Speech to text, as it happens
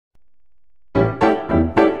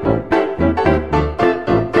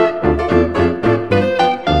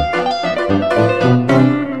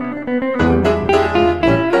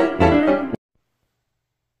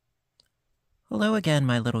again,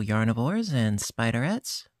 my little yarnivores and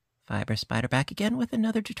spiderettes. Fiber Spider back again with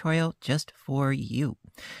another tutorial just for you.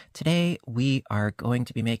 Today we are going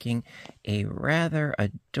to be making a rather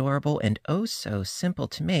adorable and oh so simple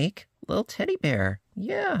to make little teddy bear.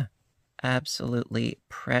 Yeah, absolutely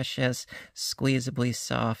precious, squeezably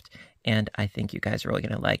soft, and I think you guys are really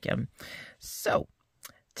going to like him. So,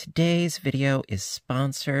 today's video is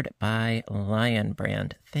sponsored by Lion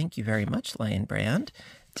Brand. Thank you very much, Lion Brand.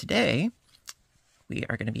 Today, we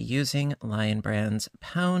are going to be using Lion Brand's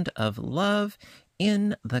Pound of Love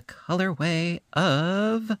in the colorway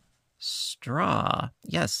of straw.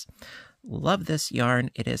 Yes, love this yarn.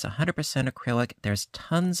 It is 100% acrylic. There's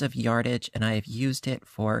tons of yardage, and I have used it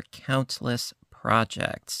for countless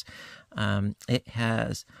projects. It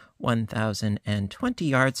has 1,020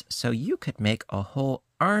 yards, so you could make a whole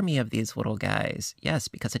army of these little guys. Yes,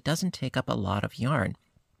 because it doesn't take up a lot of yarn.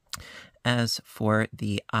 As for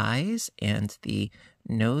the eyes and the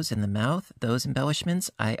nose and the mouth, those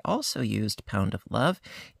embellishments, I also used Pound of Love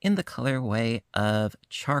in the colorway of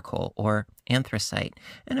charcoal or anthracite.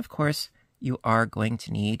 And of course, you are going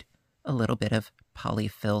to need a little bit of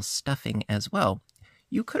polyfill stuffing as well.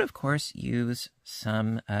 You could, of course, use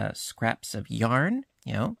some scraps of yarn,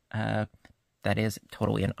 that is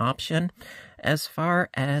totally an option. As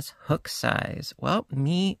far as hook size, well,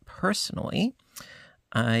 me personally,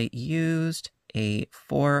 I used a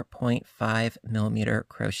 4.5 millimeter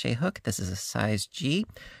crochet hook. This is a size G.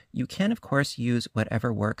 You can, of course, use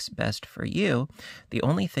whatever works best for you. The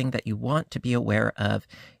only thing that you want to be aware of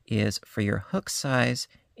is for your hook size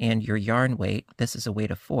and your yarn weight, this is a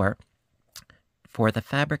weight of 4, for the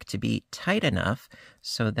fabric to be tight enough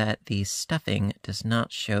so that the stuffing does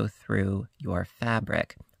not show through your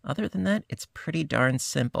fabric. Other than that, it's pretty darn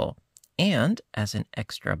simple. And as an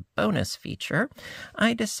extra bonus feature,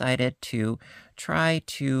 I decided to try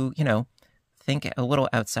to, think a little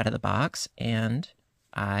outside of the box. And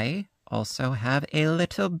I also have a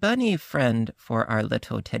little bunny friend for our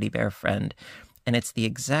little teddy bear friend. And it's the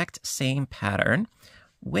exact same pattern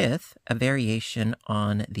with a variation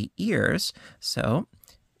on the ears. So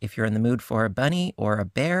if you're in the mood for a bunny or a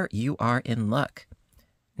bear, you are in luck.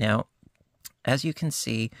 Now, as you can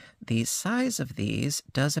see, the size of these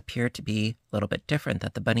does appear to be a little bit different,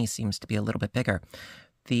 that the bunny seems to be a little bit bigger.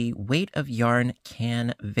 The weight of yarn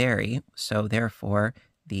can vary, so therefore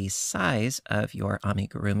the size of your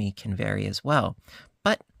amigurumi can vary as well.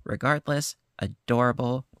 But regardless,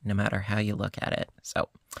 adorable no matter how you look at it. So,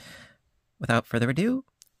 without further ado,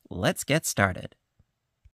 let's get started.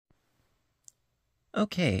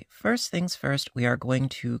 Okay, first things first, we are going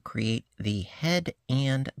to create the head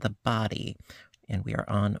and the body, and we are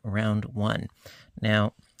on round 1.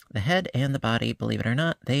 Now, the head and the body, believe it or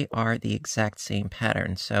not, they are the exact same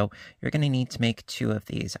pattern, so you're going to need to make 2 of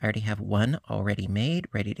these. I already have one already made,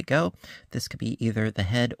 ready to go. This could be either the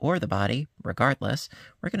head or the body. Regardless,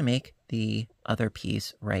 we're going to make the other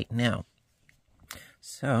piece right now.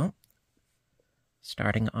 So,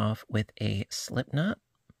 starting off with a slip knot.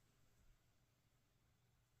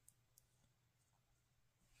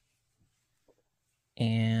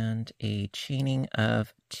 And a chaining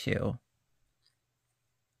of 2.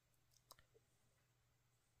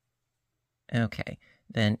 Okay,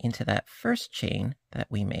 then into that first chain that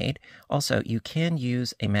we made, also you can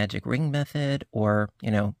use a magic ring method or,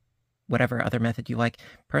 whatever other method you like.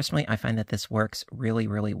 Personally, I find that this works really,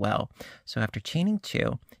 really well. So after chaining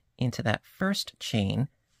 2, into that first chain,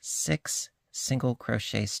 6 single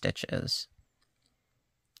crochet stitches.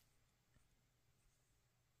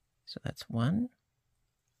 So that's 1,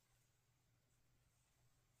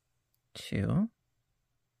 2,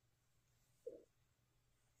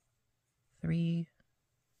 3,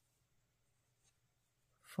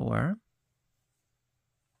 4,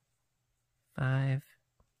 5,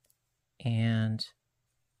 and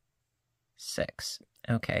 6.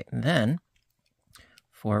 Okay, then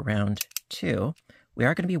for round 2, we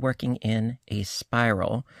are going to be working in a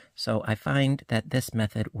spiral. So I find that this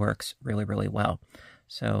method works really, really well.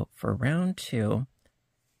 So for round 2,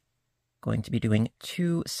 going to be doing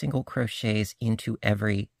 2 single crochets into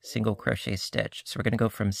every single crochet stitch. So we're going to go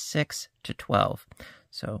from 6 to 12.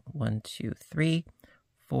 So 1, 2, 3,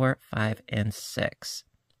 4, 5, and 6.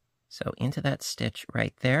 So into that stitch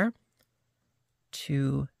right there,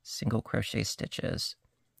 2 single crochet stitches.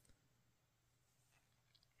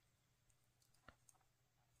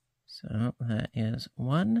 So that is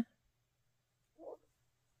 1,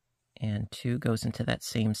 and 2 goes into that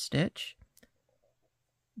same stitch.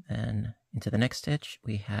 Then into the next stitch,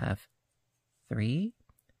 we have 3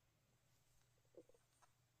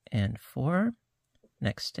 and 4.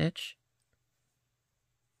 Next stitch,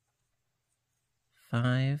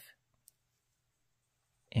 5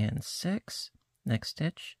 and 6, next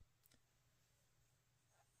stitch,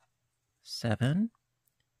 7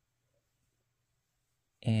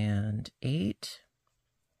 and 8,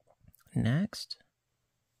 next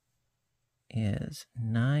is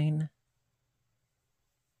 9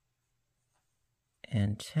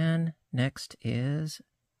 and 10, next is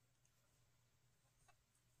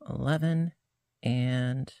 11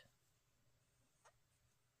 and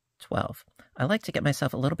 12. I like to get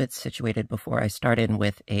myself a little bit situated before I start in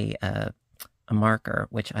with a marker,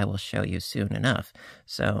 which I will show you soon enough.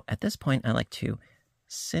 So at this point, I like to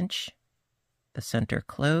cinch the center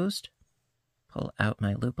closed, pull out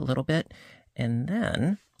my loop a little bit, and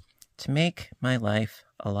then to make my life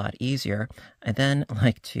a lot easier, I then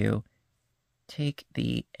like to take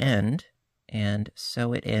the end and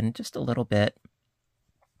sew it in just a little bit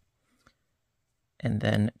and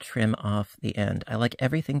then trim off the end. I like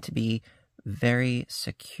everything to be very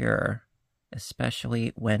secure,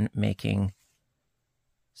 especially when making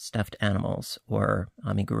stuffed animals or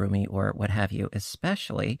amigurumi or what have you,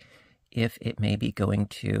 especially if it may be going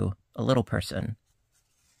to a little person.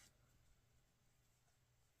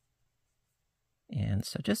 And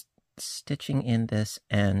so just stitching in this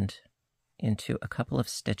end into a couple of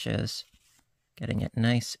stitches, getting it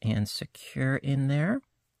nice and secure in there.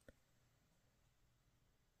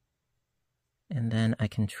 And then I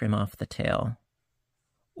can trim off the tail.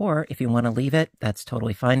 Or if you want to leave it, that's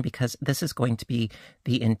totally fine, because this is going to be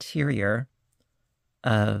the interior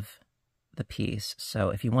of the piece. So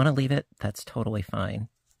if you want to leave it, that's totally fine.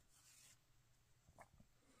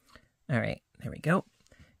 All right, there we go.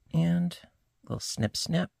 And a little snip,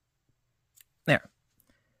 snip. There.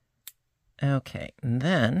 Okay, and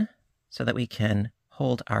then, so that we can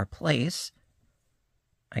hold our place,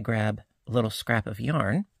 I grab a little scrap of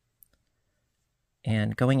yarn,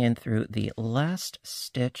 and going in through the last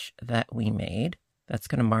stitch that we made, that's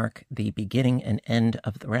going to mark the beginning and end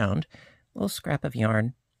of the round, a little scrap of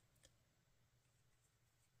yarn,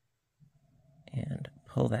 and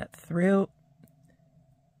pull that through,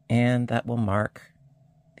 and that will mark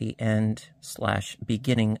the end /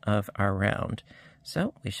 beginning of our round.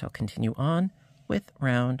 So we shall continue on with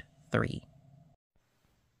round 3.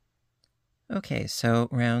 Okay, so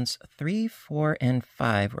rounds 3, 4, and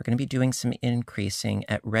 5, we're going to be doing some increasing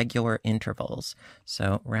at regular intervals.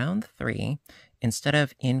 So round 3, instead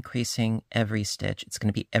of increasing every stitch, it's going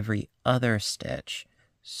to be every other stitch.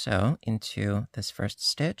 So into this first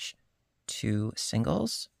stitch, 2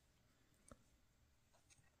 singles.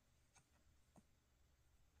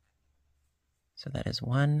 So that is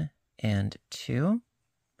 1 and 2.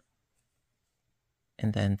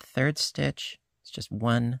 And then third stitch, it's just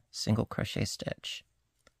 1 single crochet stitch.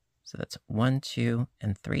 So that's 1, 2,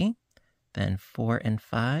 and 3. Then 4 and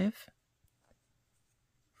 5.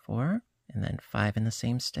 4, and then 5 in the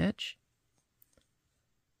same stitch.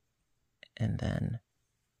 And then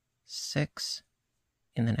 6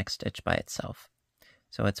 in the next stitch by itself.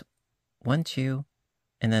 So it's 1, 2,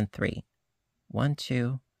 and then 3. 1,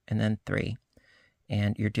 2, and then 3.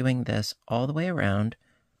 And you're doing this all the way around.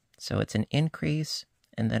 So it's an increase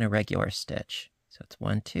and then a regular stitch. So it's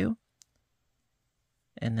 1, 2,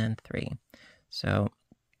 and then 3. So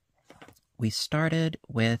we started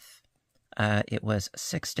with, it was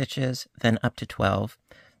 6 stitches, then up to 12.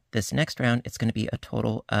 This next round, it's going to be a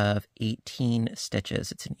total of 18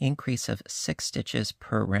 stitches. It's an increase of 6 stitches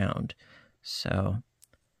per round. So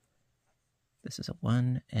this is a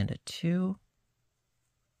 1 and a 2,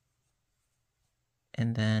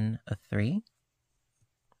 and then a 3.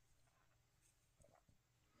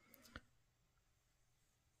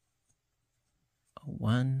 A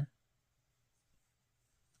 1,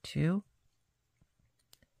 2,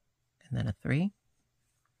 and then a 3.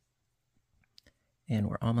 And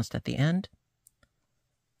we're almost at the end.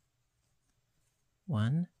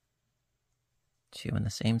 1, 2 in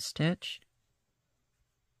the same stitch.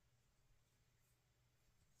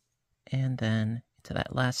 And then to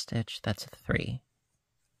that last stitch, that's a 3.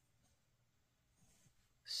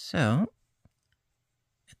 So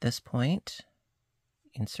at this point,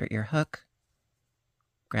 insert your hook,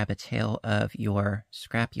 grab a tail of your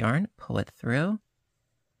scrap yarn, pull it through,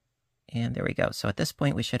 and there we go. So at this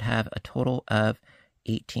point, we should have a total of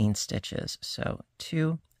 18 stitches. So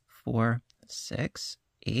 2, 4, 6,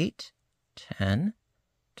 8, 10,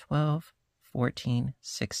 12, 14,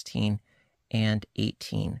 16, and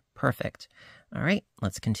 18. Perfect. All right,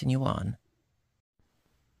 let's continue on.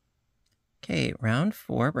 Okay, round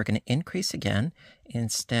 4, we're going to increase again.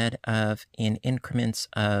 Instead of in increments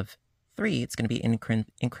of 3, it's going to be in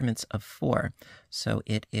increments of 4. So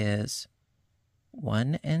it is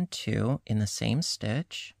 1 and 2 in the same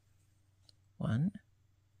stitch, 1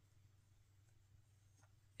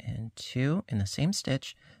 and 2 in the same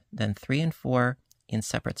stitch, then 3 and 4 in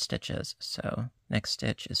separate stitches. So next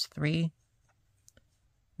stitch is 3,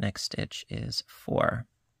 next stitch is 4.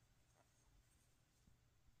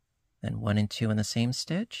 Then 1 and 2 in the same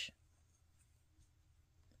stitch,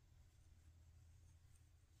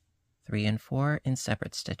 3 and 4 in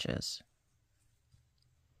separate stitches.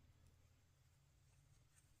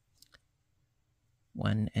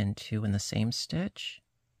 One and 2 in the same stitch,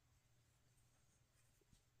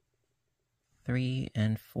 3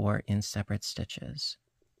 and 4 in separate stitches,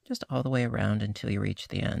 just all the way around until you reach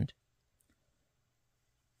the end.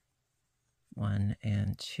 1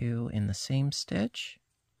 and 2 in the same stitch,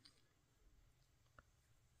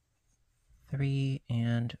 3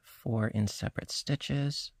 and 4 in separate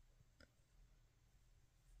stitches,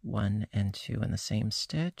 1 and 2 in the same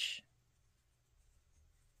stitch,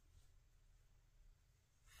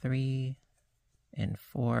 3 and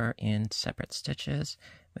 4 in separate stitches.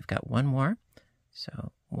 We've got one more,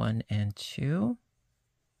 so 1 and 2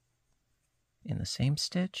 in the same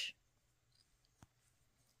stitch,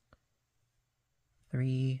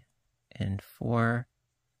 3 and 4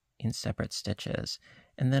 in separate stitches.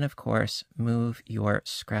 And then, of course, move your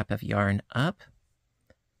scrap of yarn up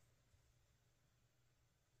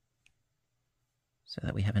so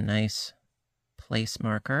that we have a nice place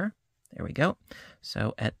marker. There we go.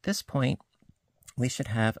 So at this point, we should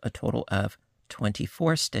have a total of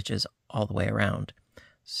 24 stitches all the way around.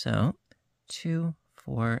 So 2,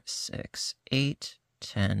 4, 6, 8,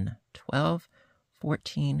 10, 12,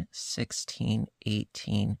 14, 16,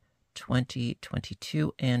 18, 20,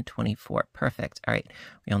 22, and 24. Perfect. All right,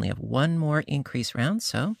 we only have one more increase round,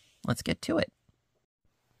 so let's get to it.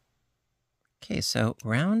 Okay, so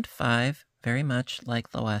round 5, very much like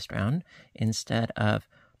the last round, instead of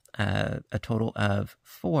a total of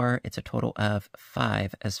 4, it's a total of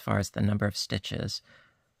 5 as far as the number of stitches.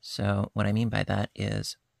 So what I mean by that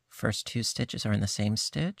is first 2 stitches are in the same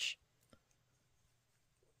stitch.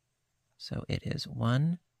 So it is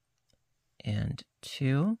 1 and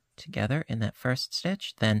 2 together in that first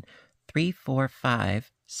stitch, then 3, 4,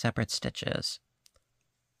 5 separate stitches.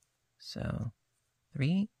 So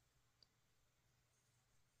 3,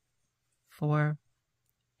 4,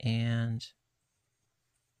 and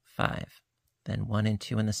 5. Then 1 and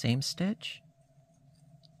 2 in the same stitch.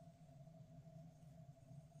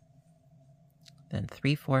 Then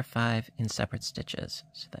 3, 4, 5 in separate stitches.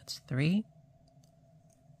 So that's 3,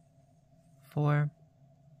 4,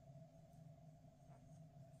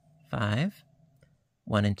 5.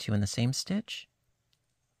 1 and 2 in the same stitch.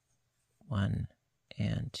 1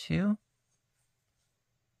 and 2.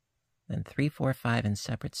 Then 3, 4, 5 in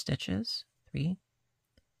separate stitches. 3,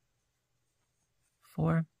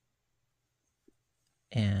 4,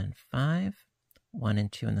 and 5, 1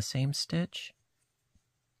 and 2 in the same stitch,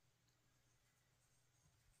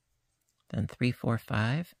 then 3, 4,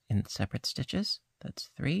 5 in separate stitches. That's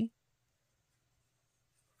 3,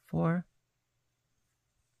 4,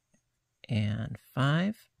 and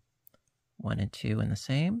 5, 1 and 2 in the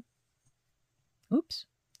same. Oops.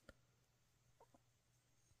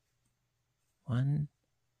 1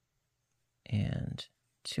 and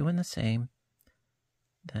 2 in the same,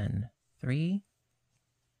 then 3,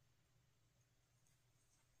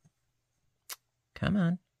 come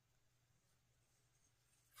on,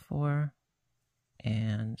 4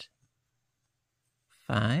 and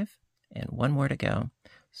 5, and one more to go.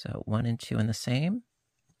 So 1 and 2 in the same,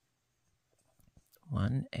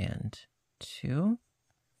 1 and 2,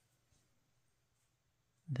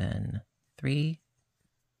 then 3,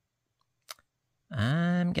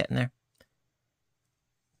 I'm getting there,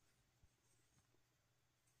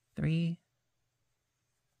 3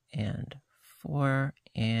 and 4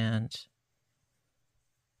 and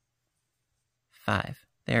 5.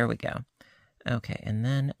 There we go. Okay, and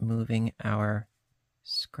then moving our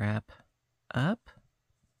scrap up.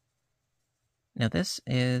 Now this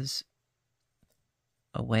is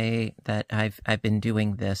a way that I've been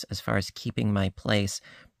doing this as far as keeping my place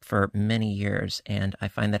for many years, and I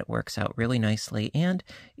find that it works out really nicely, and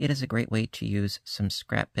it is a great way to use some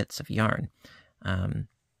scrap bits of yarn,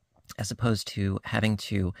 as opposed to having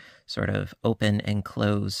to sort of open and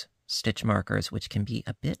close stitch markers, which can be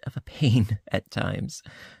a bit of a pain at times.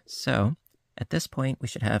 So at this point, we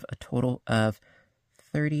should have a total of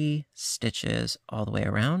 30 stitches all the way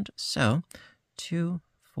around. So 2,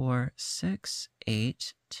 4, 6,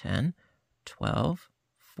 8, 10, 12,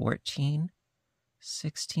 14,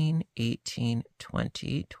 16, 18,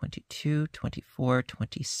 20, 22, 24,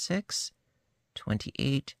 26,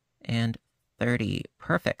 28, and 30.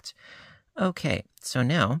 Perfect. Okay, so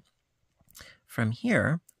now from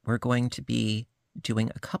here, we're going to be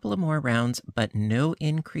doing a couple of more rounds, but no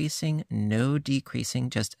increasing, no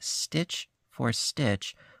decreasing, just stitch for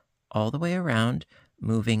stitch all the way around,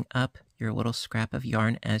 moving up your little scrap of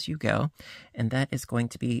yarn as you go. And that is going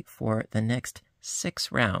to be for the next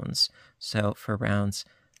 6 rounds. So for rounds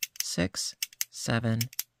 6, 7,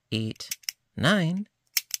 8, 9,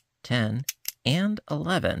 10, and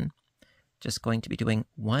 11, just going to be doing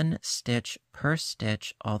 1 stitch per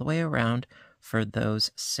stitch all the way around for those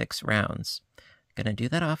 6 rounds. I'm going to do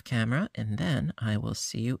that off camera, and then I will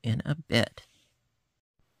see you in a bit.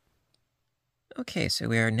 Okay, so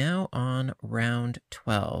we are now on round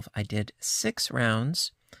 12. I did 6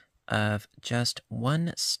 rounds of just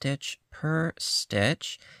 1 stitch per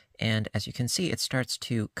stitch, and as you can see, it starts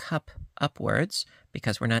to cup upwards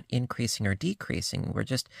because we're not increasing or decreasing. We're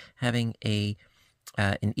just having an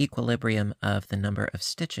equilibrium of the number of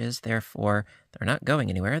stitches. Therefore, they're not going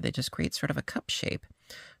anywhere. They just create sort of a cup shape.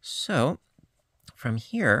 So from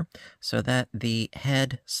here, so that the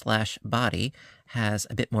head/body has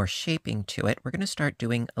a bit more shaping to it, we're going to start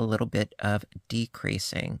doing a little bit of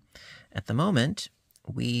decreasing. At the moment,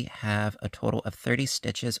 we have a total of 30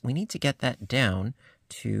 stitches. We need to get that down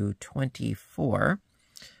to 24.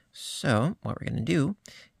 So what we're going to do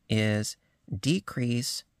is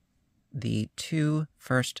decrease the 2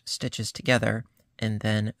 first stitches together and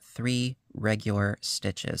then 3 regular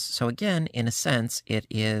stitches. So again, in a sense, it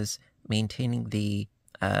is maintaining the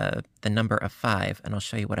number of 5, and I'll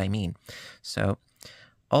show you what I mean. So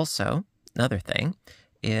also, another thing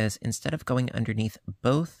is instead of going underneath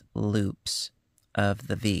both loops of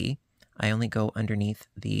the V, I only go underneath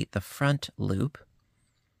the front loop.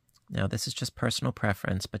 Now this is just personal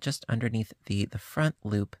preference, but just underneath the front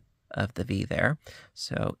loop of the V there.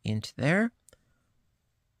 So into there,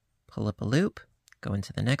 pull up a loop, go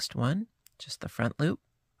into the next one, just the front loop,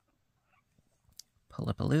 pull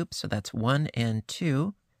up a loop. So that's 1 and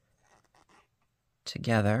 2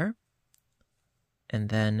 together, and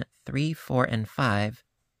then 3, 4, and 5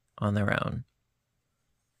 on their own.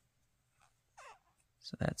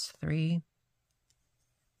 So that's 3,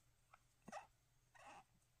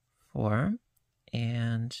 4,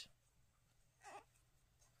 and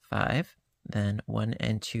 5. Then 1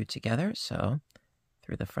 and 2 together. So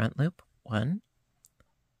through the front loop, 1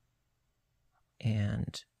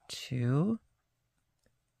 and 2.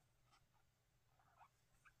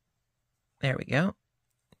 There we go.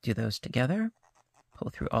 Do those together. Pull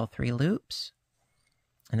through all 3 loops.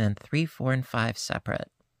 And then 3, 4, and 5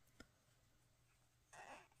 separate.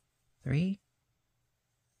 3,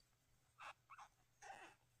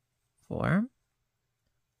 4,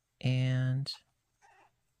 and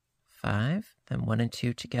 5. Then 1 and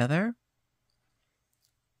 2 together.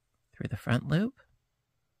 Through the front loop.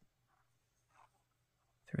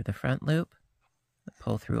 Through the front loop.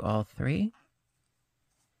 Pull through all 3.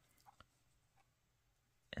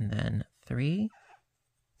 And then 3,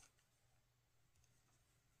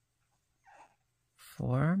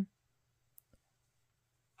 4,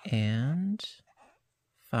 and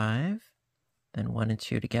 5. Then 1 and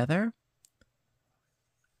 2 together.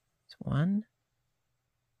 It's 1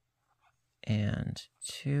 and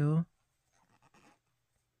 2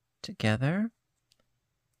 together.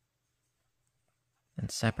 And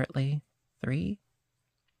separately, 3,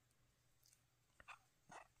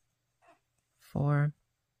 4,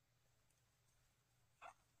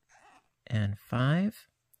 and 5,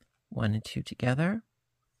 1 and 2 together,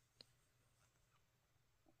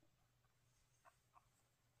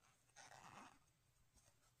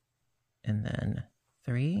 and then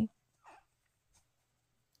 3,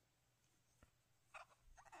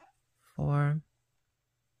 4,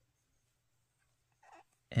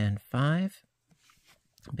 and 5,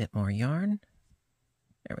 a bit more yarn,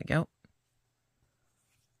 there we go,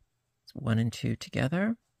 it's 1 and 2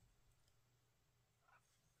 together,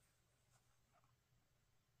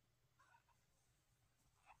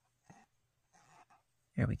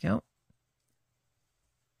 there we go.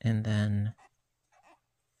 And then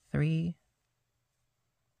 3,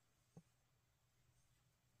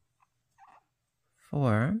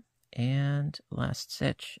 4, and last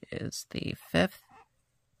stitch is the 5th.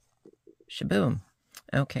 Shaboom.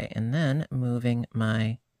 Okay, and then moving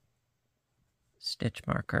my stitch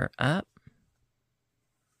marker up.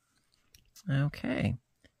 Okay,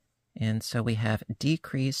 and so we have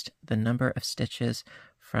decreased the number of stitches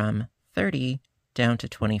from 30 down to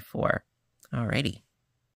 24. Alrighty.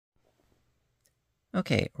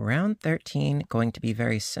 Okay, round 13, going to be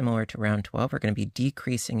very similar to round 12. We're going to be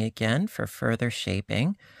decreasing again for further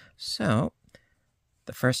shaping. So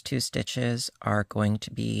the first 2 stitches are going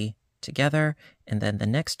to be together, and then the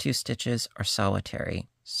next 2 stitches are solitary.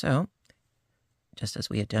 So, just as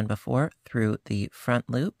we had done before, through the front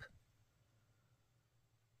loop.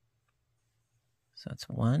 So it's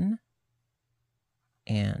 1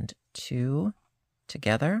 and 2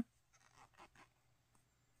 together.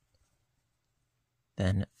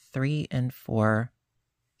 Then 3 and 4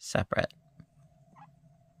 separate.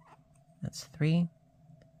 That's 3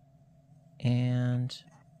 and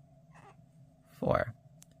 4.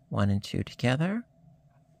 1 and 2 together.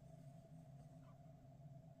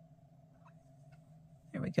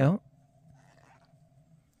 There we go.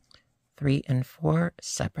 3 and 4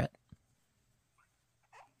 separate.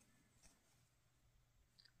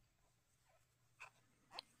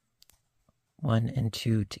 One and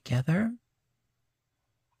 2 together.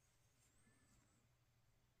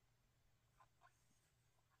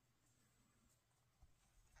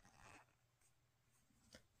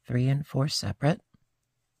 Three and 4 separate.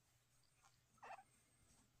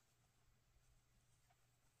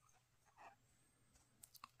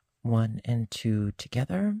 One and 2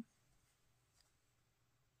 together.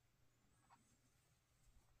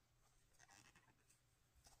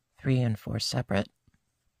 Three and 4 separate.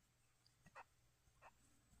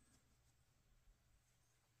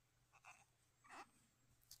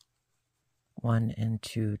 One and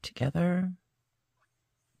 2 together.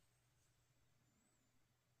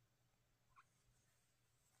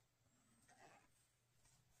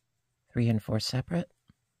 Three and 4 separate.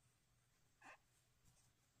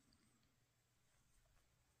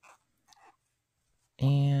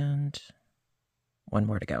 And one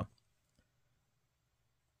more to go.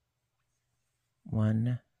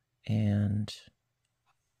 1 and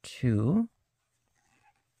 2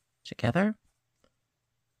 together.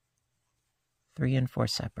 3 and 4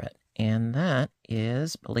 separate. And that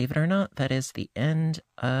is, believe it or not, that is the end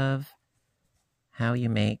of how you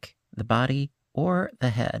make the body or the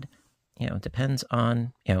head. You know, it depends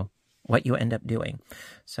on, what you end up doing.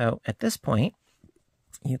 So at this point,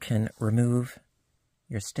 you can remove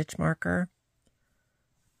your stitch marker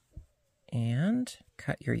and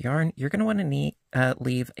cut your yarn. You're going to want to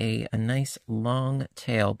leave a nice long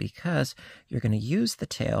tail because you're going to use the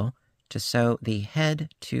tail to sew the head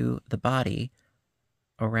to the body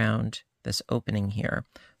around this opening here.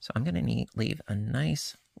 So I'm going to leave a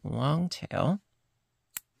nice long tail.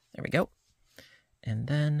 There we go. And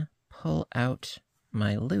then pull out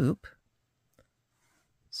my loop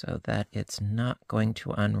so that it's not going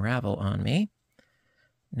to unravel on me.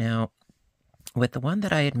 Now, with the one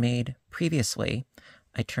that I had made previously,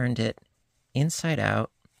 I turned it inside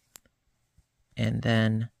out and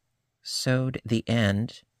then sewed the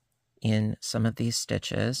end in some of these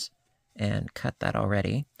stitches and cut that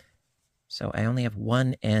already. So I only have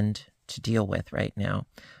one end to deal with right now,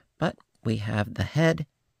 but we have the head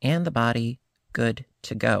and the body good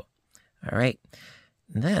to go. All right,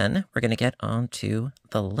 then we're going to get on to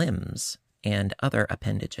the limbs and other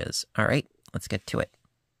appendages. All right, let's get to it.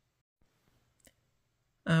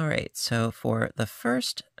 All right, so for the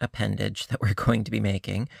first appendage that we're going to be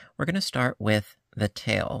making, we're going to start with the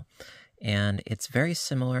tail. And it's very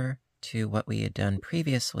similar to what we had done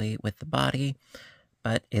previously with the body,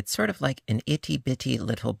 but it's sort of like an itty-bitty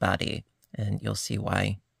little body. And you'll see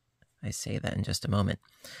why I say that in just a moment.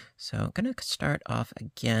 So I'm going to start off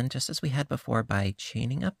again, just as we had before, by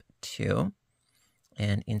chaining up 2.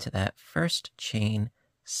 And into that first chain,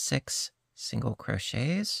 6 single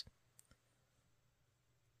crochets.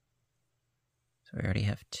 So we already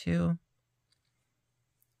have 2,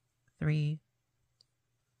 3,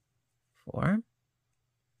 4,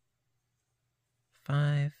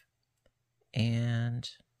 5, and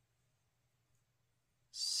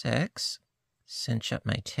 6. Cinch up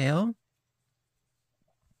my tail.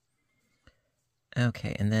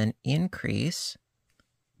 Okay, and then increase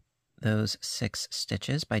those 6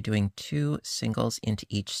 stitches by doing 2 singles into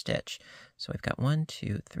each stitch. So we've got 1,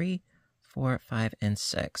 2, 3, 4, 5, and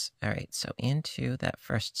 6. All right, so into that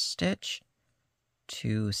first stitch,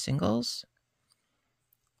 2 singles,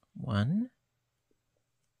 1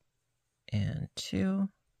 and 2,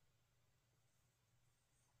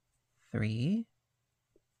 3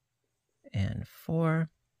 and 4,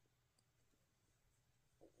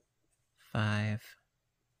 5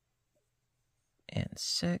 and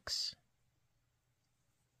 6,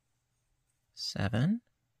 7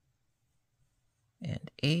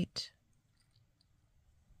 and 8,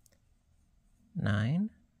 9,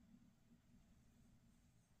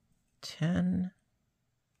 10,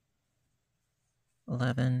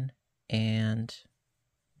 11, and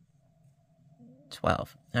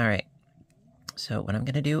 12. All right. So what I'm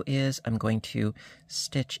going to do is I'm going to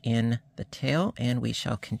stitch in the tail and we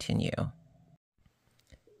shall continue.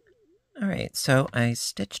 All right, so I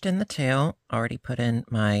stitched in the tail, already put in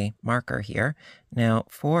my marker here. Now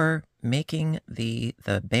for making the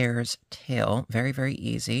bear's tail, very, very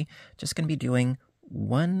easy, just going to be doing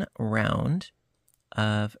one round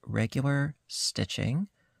of regular stitching.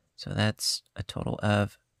 So that's a total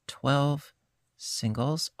of 12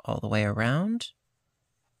 singles all the way around.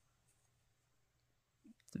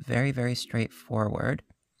 Very, very straightforward.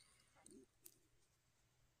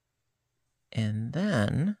 And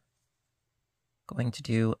then going to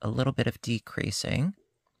do a little bit of decreasing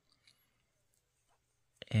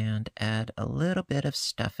and add a little bit of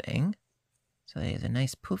stuffing. So that is a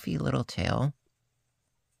nice poofy little tail.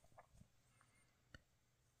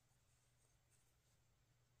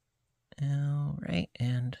 All right,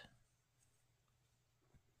 and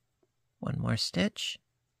one more stitch.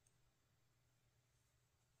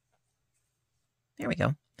 There we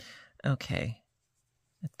go. Okay,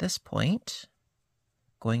 at this point,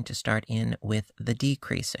 going to start in with the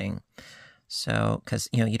decreasing. So, because,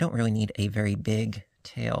 you don't really need a very big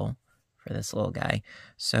tail for this little guy.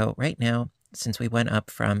 So right now, since we went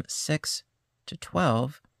up from 6 to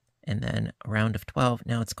 12, and then a round of 12,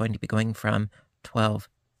 now it's going to be going from 12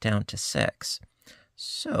 down to 6.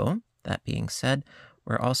 So, that being said,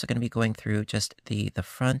 we're also going to be going through just the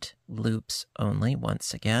front loops only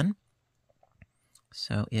once again.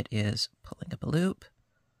 So it is pulling up a loop,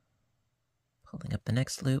 pulling up the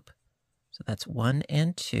next loop. So that's 1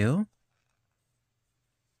 and 2.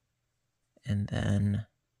 And then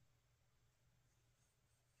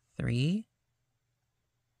 3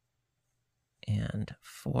 and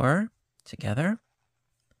 4 together.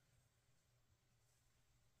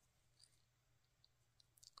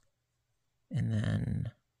 And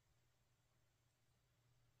then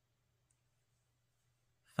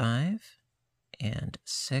 5 and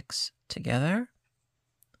 6 together.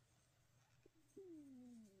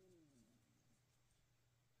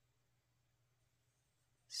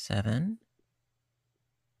 Seven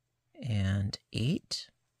and 8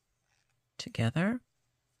 together.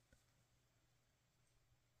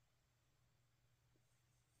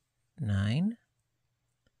 9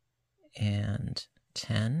 and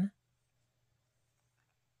 10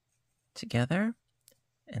 together,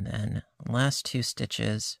 and then last 2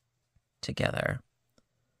 stitches together,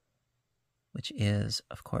 which is,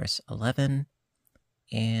 of course, 11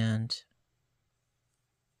 and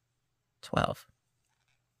 12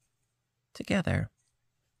 together.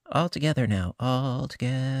 All together now, all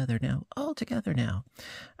together now, all together now.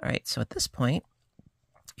 All right, so at this point,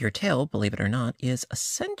 your tail, believe it or not, is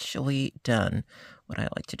essentially done. What I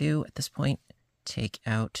like to do at this point, take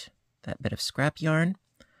out that bit of scrap yarn,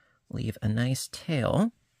 leave a nice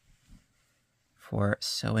tail for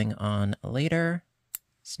sewing on later.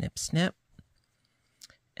 Snip, snip.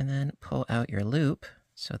 And then pull out your loop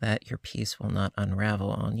so that your piece will not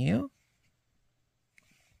unravel on you.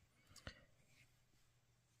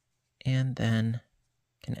 And then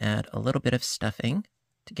can add a little bit of stuffing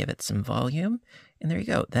to give it some volume. And there you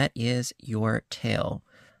go. That is your tail.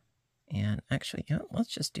 And actually, let's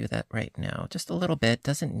just do that right now. Just a little bit.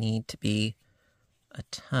 Doesn't need to be a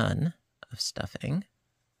ton of stuffing.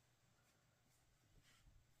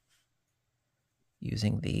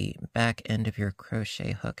 Using the back end of your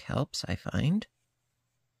crochet hook helps, I find.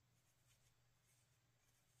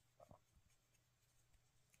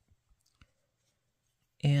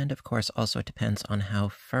 And of course, also it depends on how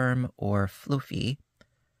firm or floofy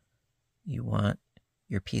you want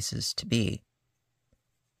your pieces to be.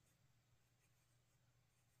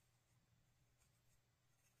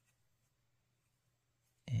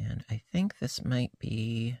 And I think this might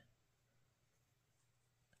be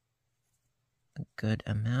a good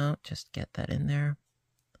amount. Just get that in there.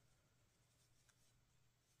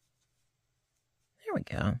 There we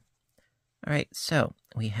go. All right, so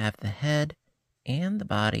we have the head and the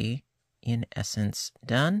body, in essence,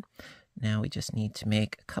 done. Now we just need to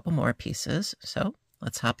make a couple more pieces, so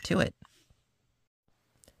let's hop to it.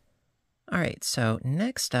 All right, so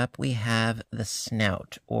next up we have the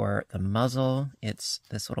snout, or the muzzle. It's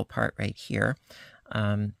this little part right here.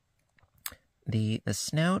 The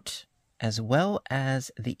snout, as well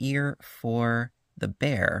as the ear for the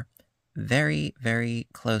bear, very, very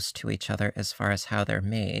close to each other as far as how they're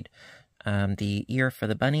made. The ear for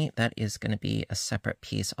the bunny, that is going to be a separate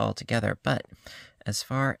piece altogether. But as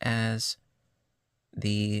far as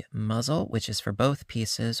the muzzle, which is for both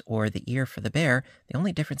pieces, or the ear for the bear, the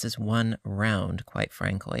only difference is one round, quite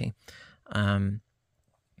frankly.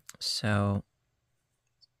 So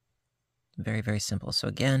very, very simple. So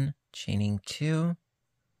again, chaining 2,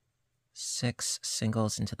 6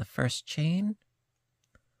 singles into the first chain.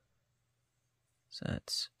 So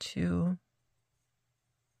that's 2,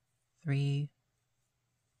 3,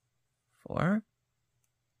 4,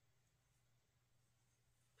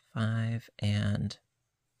 5, and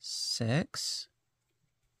 6.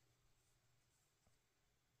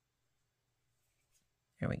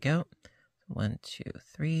 Here we go. 1, 2,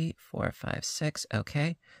 3, 4, 5, 6.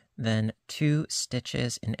 Okay. Then 2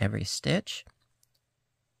 stitches in every stitch.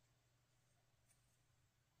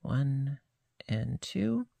 1 and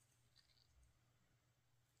 2.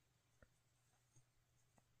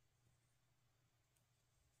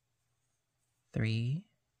 3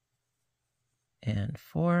 and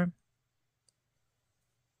 4.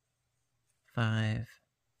 5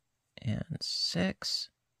 and 6.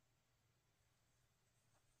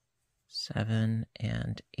 7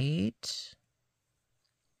 and 8.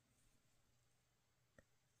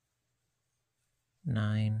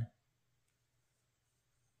 9,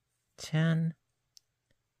 10,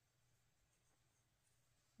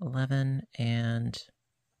 11, and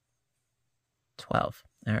 12.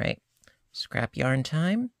 All right, scrap yarn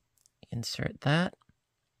time. Insert that.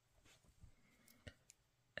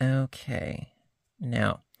 Okay,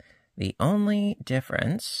 now the only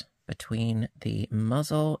difference between the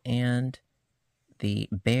muzzle and the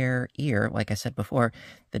bare ear, like I said before,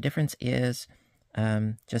 the difference is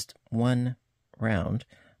just one round.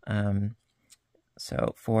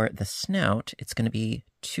 So for the snout, it's going to be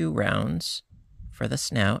 2 rounds for the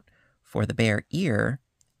snout. For the bare ear,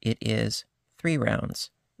 it is 3 rounds.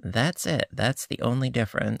 That's it. That's the only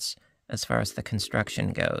difference as far as the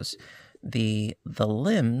construction goes. The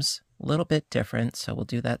limbs, a little bit different, so we'll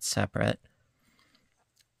do that separate.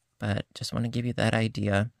 But just want to give you that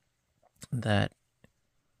idea that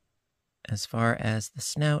as far as the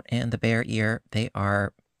snout and the bare ear, they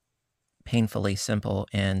are painfully simple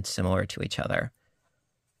and similar to each other.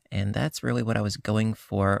 And that's really what I was going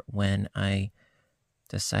for when I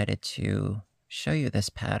decided to show you this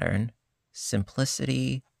pattern.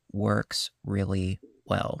 Simplicity works really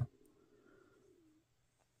well.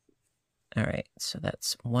 All right, so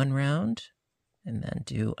that's 1 round, and then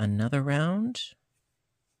do another round.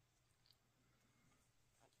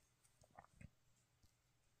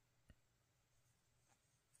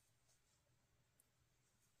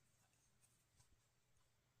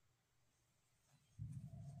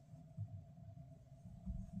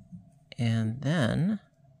 And then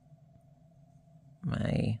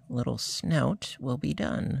my little snout will be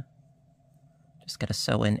done. Just got to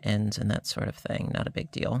sew in ends and that sort of thing, not a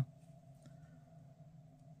big deal.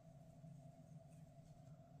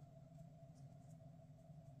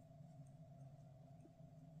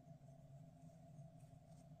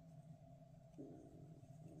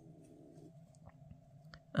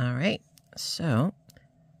 All right, so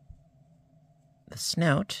the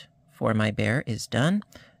snout for my bear is done.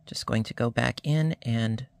 Just going to go back in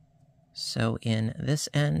and sew in this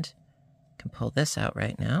end. Can pull this out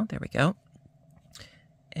right now. There we go.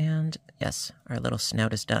 And yes, our little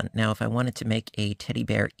snout is done. Now, if I wanted to make a teddy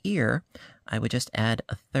bear ear, I would just add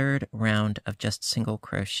a 3rd round of just single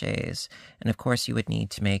crochets. And of course, you would need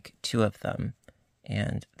to make 2 of them.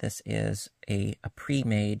 And this is a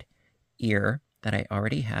pre-made ear that I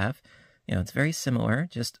already have. You know, it's very similar,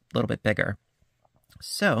 just a little bit bigger.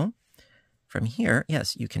 So from here,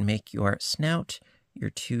 yes, you can make your snout, your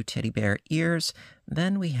 2 teddy bear ears.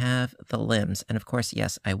 Then we have the limbs. And of course,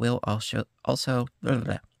 yes, I will also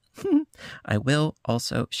I will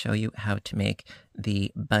also show you how to make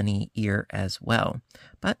the bunny ear as well.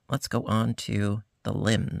 But let's go on to the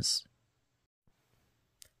limbs.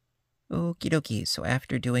 Okie dokie, so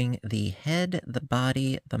after doing the head, the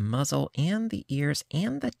body, the muzzle, and the ears,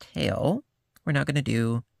 and the tail, we're now going to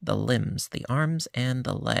do the limbs, the arms, and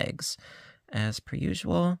the legs. As per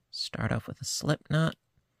usual, start off with a slip knot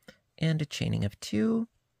and a chaining of 2.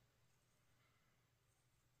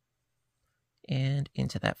 And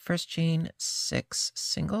into that first chain, 6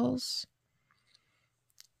 singles.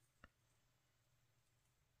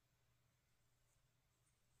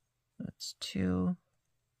 That's 2,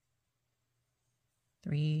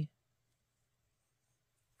 3,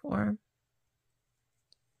 4,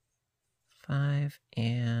 5,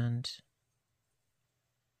 and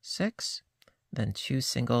 6. Then 2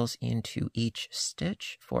 singles into each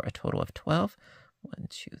stitch for a total of 12. 1,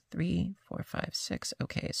 2, 3, 4, 5, 6.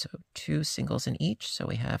 Okay, so 2 singles in each. So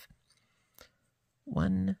we have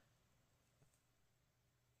 1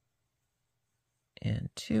 and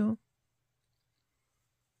 2,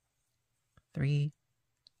 3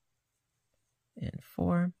 and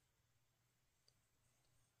 4,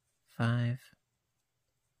 5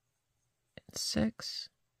 6,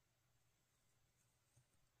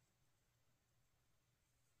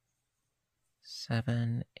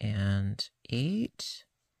 7 and 8,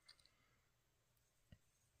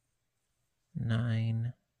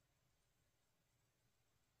 9,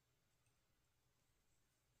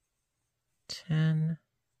 10,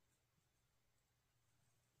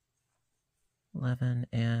 11,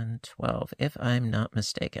 and 12, if I'm not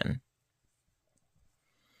mistaken.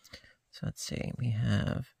 So let's see, we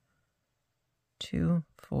have 2,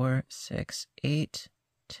 4, 6, 8,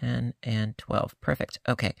 10, and 12. Perfect.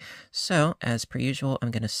 Okay, so as per usual,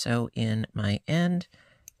 I'm going to sew in my end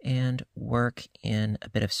and work in a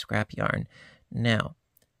bit of scrap yarn. Now,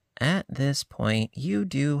 at this point, you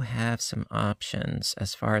do have some options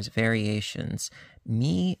as far as variations.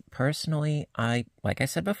 Me, personally, like I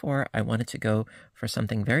said before, I wanted to go for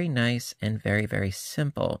something very nice and very, very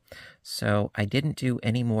simple. So I didn't do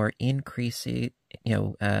any more increases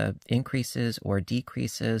or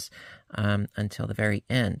decreases until the very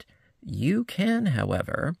end. You can,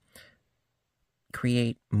 however,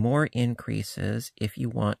 create more increases if you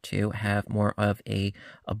want to have more of a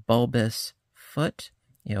bulbous foot,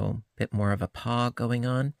 a bit more of a paw going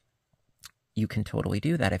on. You can totally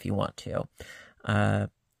do that if you want to.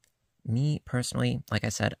 Me, personally, like I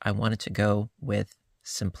said, I wanted to go with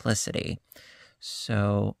simplicity.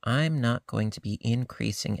 So I'm not going to be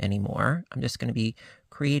increasing anymore. I'm just going to be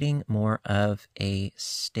creating more of a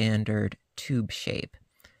standard tube shape.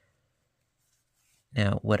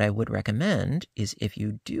 Now, what I would recommend is if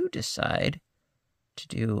you do decide to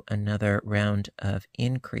do another round of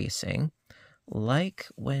increasing, like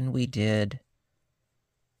when we did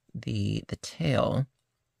the tail,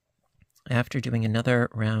 after doing another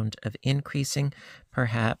round of increasing,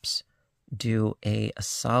 perhaps do a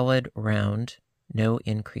solid round, no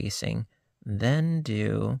increasing, then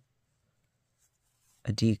do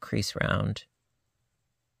a decrease round,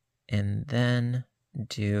 and then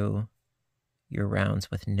do your rounds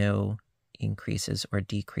with no increases or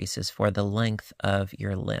decreases for the length of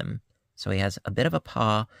your limb. So he has a bit of a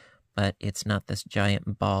paw, but it's not this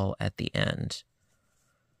giant ball at the end.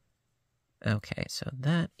 Okay, so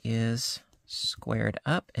that is squared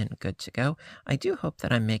up and good to go. I do hope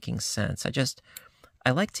that I'm making sense.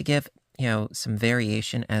 I like to give, some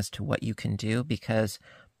variation as to what you can do, because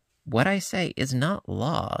what I say is not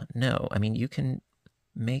law. No, I mean, you can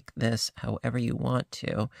make this however you want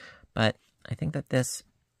to, but I think that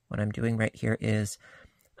what I'm doing right here is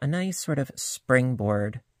a nice sort of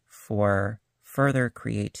springboard for further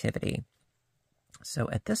creativity. So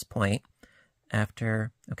at this point,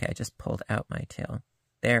 okay, I just pulled out my tail.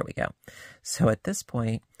 There we go. So at this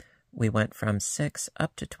point, we went from 6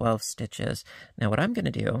 up to 12 stitches. Now what I'm going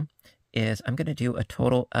to do is I'm going to do a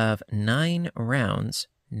total of 9 rounds,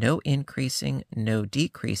 no increasing, no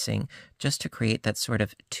decreasing, just to create that sort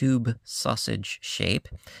of tube sausage shape.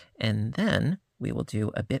 And then we will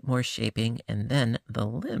do a bit more shaping, and then the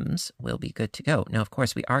limbs will be good to go. Now, of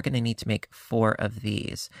course, we are going to need to make 4 of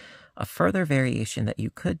these. A further variation that you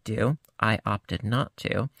could do, I opted not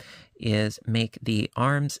to, is make the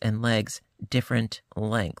arms and legs different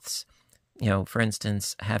lengths. For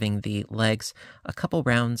instance, having the legs a couple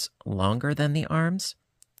rounds longer than the arms,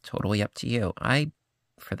 totally up to you.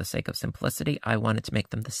 For the sake of simplicity, I wanted to make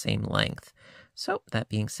them the same length. So that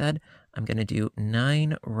being said, I'm going to do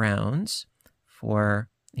 9 rounds for,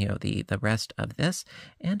 the rest of this,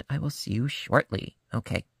 and I will see you shortly.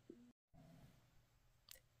 Okay.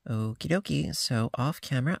 Okie dokie, so off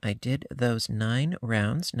camera, I did those 9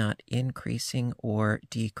 rounds, not increasing or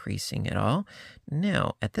decreasing at all.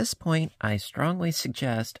 Now, at this point, I strongly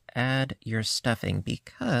suggest add your stuffing,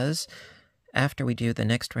 because after we do the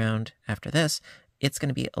next round after this, it's going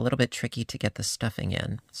to be a little bit tricky to get the stuffing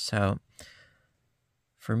in. So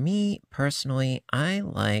for me personally, I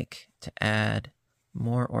like to add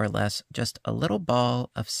more or less just a little ball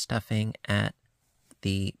of stuffing at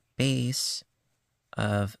the base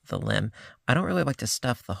of the limb. I don't really like to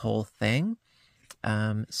stuff the whole thing,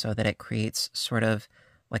 so that it creates sort of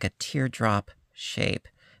like a teardrop shape.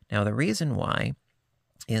 Now the reason why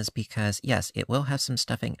is because, yes, it will have some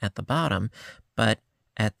stuffing at the bottom, but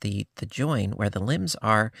at the join where the limbs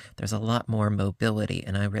are, there's a lot more mobility,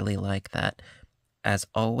 and I really like that. As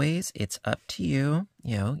always, it's up to you.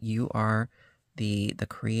 You are the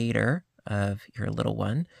creator of your little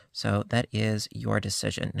one, so that is your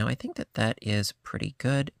decision. Now, I think that is pretty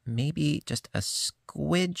good. Maybe just a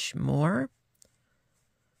squidge more.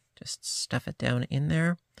 Just stuff it down in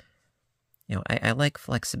there. I like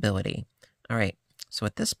flexibility. All right, so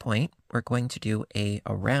at this point, we're going to do a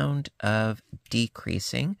round of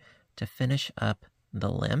decreasing to finish up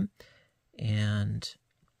the limb. And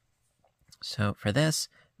So for this,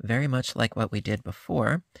 very much like what we did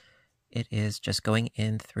before, it is just going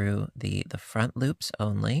in through the front loops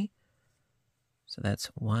only. So that's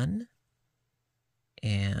 1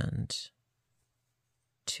 and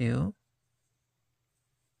 2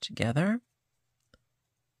 together,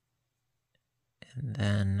 and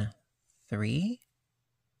then 3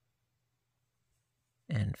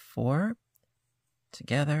 and 4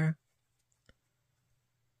 together,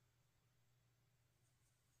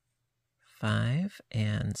 5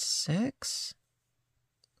 and 6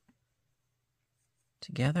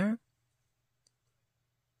 together,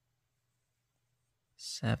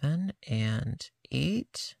 7 and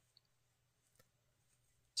 8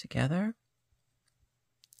 together,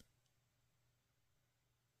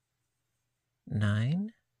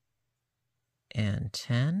 9 and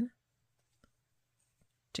 10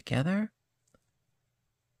 together.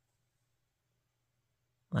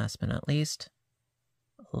 Last but not least,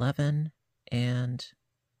 11 and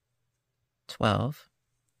 12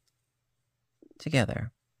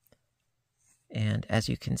 together. And as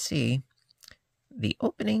you can see, the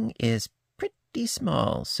opening is pretty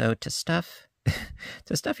small, so to stuff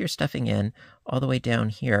your stuffing in all the way down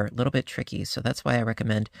here, a little bit tricky, so that's why I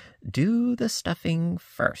recommend do the stuffing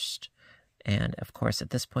first. And of course, at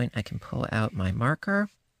this point, I can pull out my marker,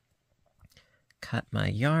 cut my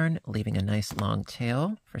yarn, leaving a nice long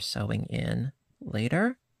tail for sewing in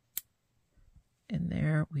later. And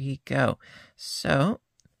there we go. So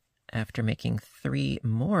after making 3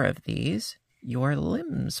 more of these, your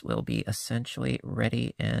limbs will be essentially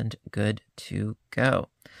ready and good to go.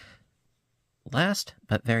 Last,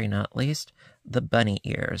 but very not least, the bunny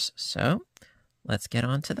ears. So let's get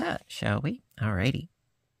on to that, shall we? Alrighty.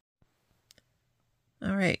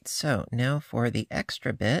 Alright, so now for the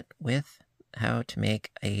extra bit with how to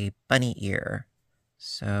make a bunny ear.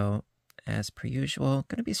 So as per usual, I'm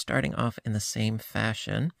going to be starting off in the same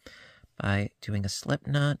fashion by doing a slip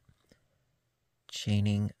knot,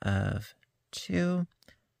 chaining of 2,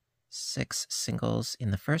 6 singles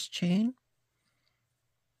in the first chain.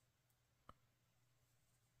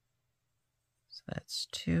 So that's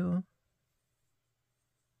 2,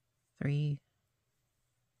 3,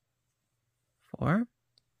 4,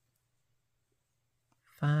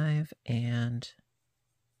 5, and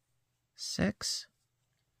 6.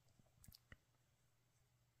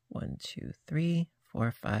 1, 2, 3,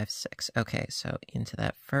 4, 5, 6. Okay, so into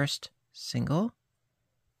that first single,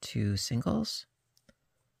 2 singles.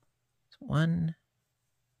 1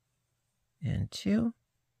 and 2,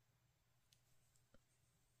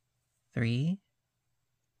 3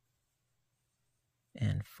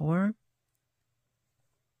 and 4,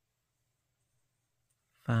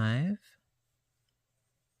 5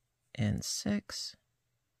 and 6,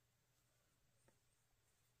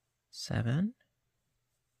 7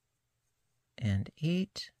 and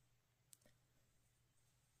 8,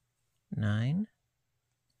 9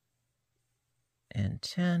 and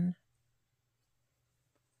 10,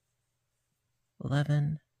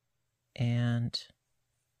 11 and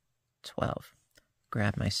 12.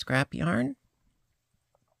 Grab my scrap yarn.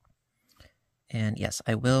 And yes,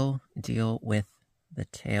 I will deal with the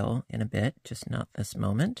tail in a bit, just not this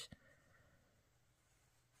moment.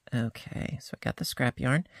 Okay, so I got the scrap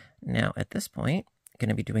yarn. Now at this point, I'm going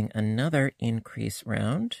to be doing another increase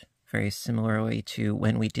round, very similarly to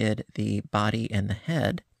when we did the body and the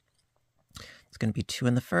head. It's going to be 2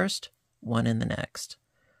 in the first, 1 in the next.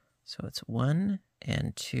 So it's 1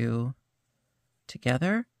 and 2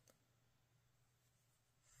 together,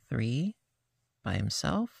 3 by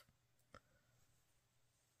himself,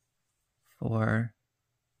 4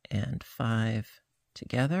 and 5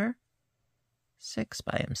 together, 6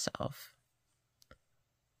 by himself,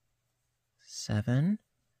 7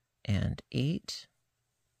 and 8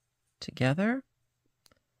 together,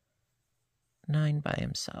 9 by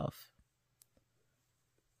himself,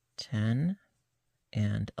 10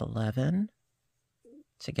 and 11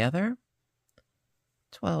 together,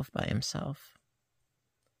 12 by himself,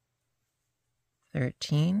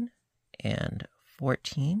 13 and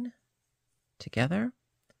 14 together,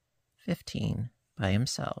 15 by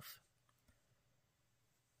himself,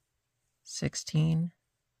 16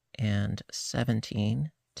 and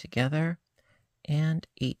 17 together, and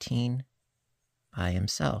 18 by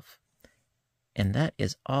himself. And that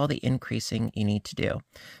is all the increasing you need to do.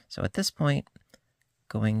 So at this point,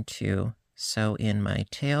 going to sew in my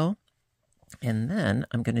tail, and then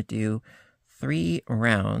I'm going to do 3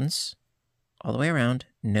 rounds all the way around,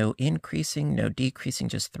 no increasing, no decreasing,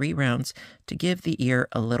 just 3 rounds to give the ear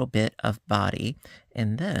a little bit of body.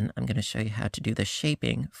 And then I'm going to show you how to do the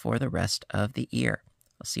shaping for the rest of the ear.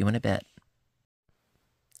 I'll see you in a bit.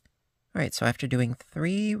 All right, so after doing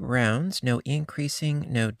 3 rounds, no increasing,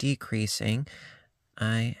 no decreasing,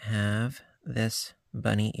 I have this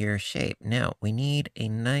bunny ear shape. Now, we need a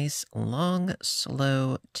nice, long,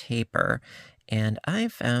 slow taper, and I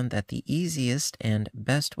found that the easiest and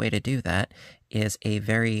best way to do that is a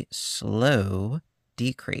very slow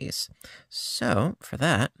decrease. So, for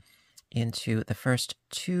that, into the first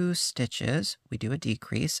 2 stitches, we do a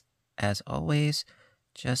decrease, as always,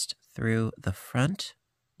 just through the front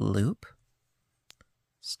loop,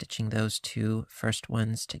 stitching those 2 first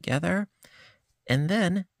ones together, and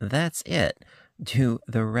then that's it. Do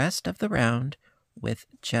the rest of the round with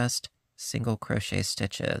just single crochet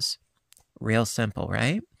stitches. Real simple,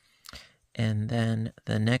 right? And then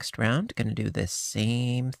the next round, going to do the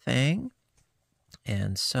same thing,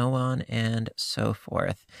 and so on and so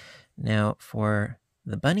forth. Now, for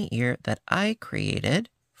the bunny ear that I created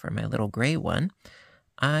for my little gray one,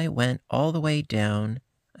 I went all the way down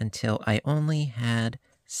until I only had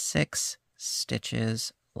 6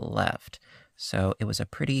 stitches left. So it was a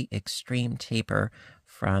pretty extreme taper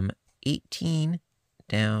from 18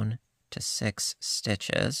 down to 6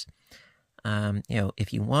 stitches.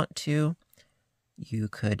 If you want to, you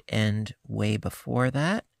could end way before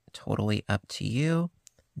that. Totally up to you.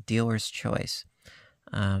 Dealer's choice.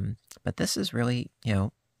 But this is really,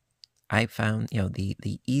 I found,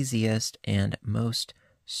 the easiest and most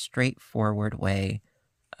straightforward way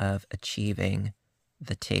of achieving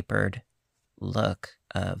the tapered look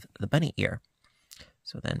of the bunny ear.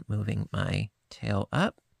 So then moving my tail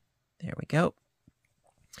up, there we go.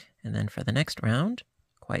 And then for the next round,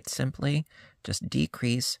 quite simply, just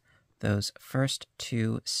decrease those first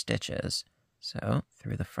 2 stitches. So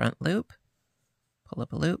through the front loop, pull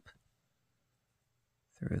up a loop,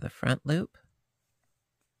 through the front loop,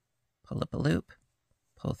 pull up a loop,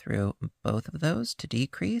 pull through both of those to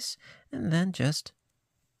decrease, and then just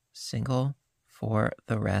single for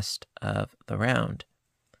the rest of the round.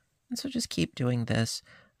 And so just keep doing this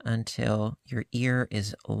until your ear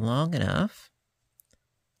is long enough.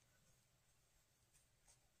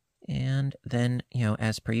 And then,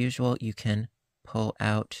 as per usual, you can pull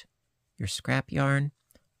out your scrap yarn,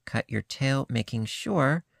 cut your tail, making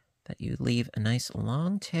sure that you leave a nice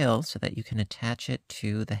long tail so that you can attach it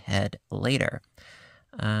to the head later.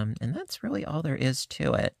 And that's really all there is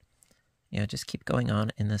to it. Just keep going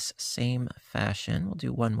on in this same fashion. We'll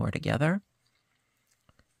do one more together.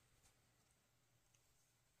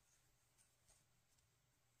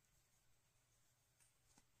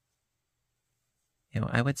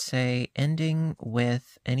 I would say ending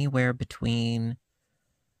with anywhere between,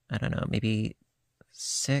 I don't know, maybe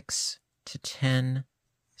 6 to 10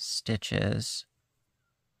 stitches.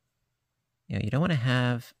 You don't want to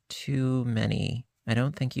have too many. I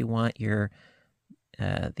don't think you want your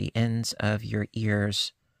the ends of your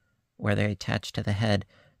ears where they attach to the head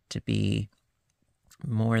to be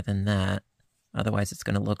more than that. Otherwise, it's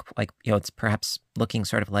going to look like, it's perhaps looking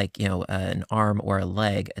sort of like, an arm or a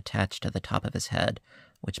leg attached to the top of his head,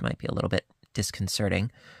 which might be a little bit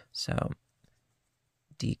disconcerting. So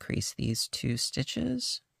decrease these 2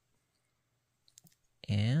 stitches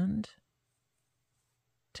and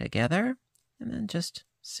together, and then just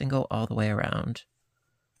single all the way around.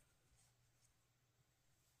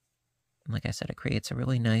 And like I said, it creates a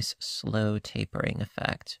really nice slow tapering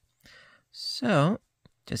effect. So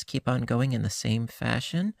just keep on going in the same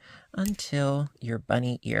fashion until your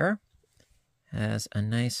bunny ear has a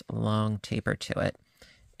nice long taper to it.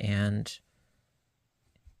 And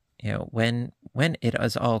when it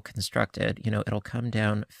is all constructed, it'll come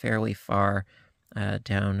down fairly far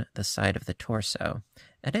down the side of the torso.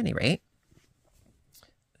 At any rate,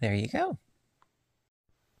 there you go.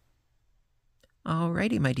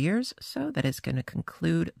 Alrighty, my dears, so that is going to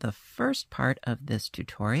conclude the first part of this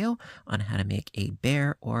tutorial on how to make a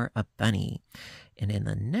bear or a bunny. And in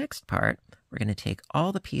the next part, we're going to take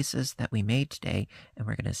all the pieces that we made today and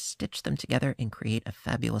we're going to stitch them together and create a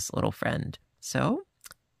fabulous little friend. So,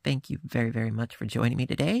 thank you very, very much for joining me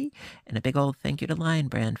today, and a big old thank you to Lion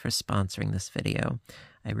Brand for sponsoring this video.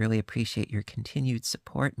 I really appreciate your continued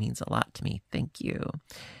support. It means a lot to me. Thank you.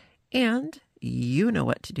 And you know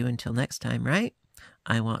what to do until next time, right?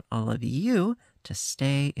 I want all of you to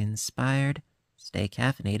stay inspired, stay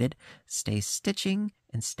caffeinated, stay stitching,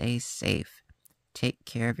 and stay safe. Take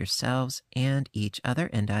care of yourselves and each other,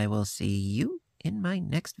 and I will see you in my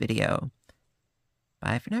next video.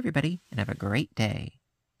 Bye for now, everybody, and have a great day.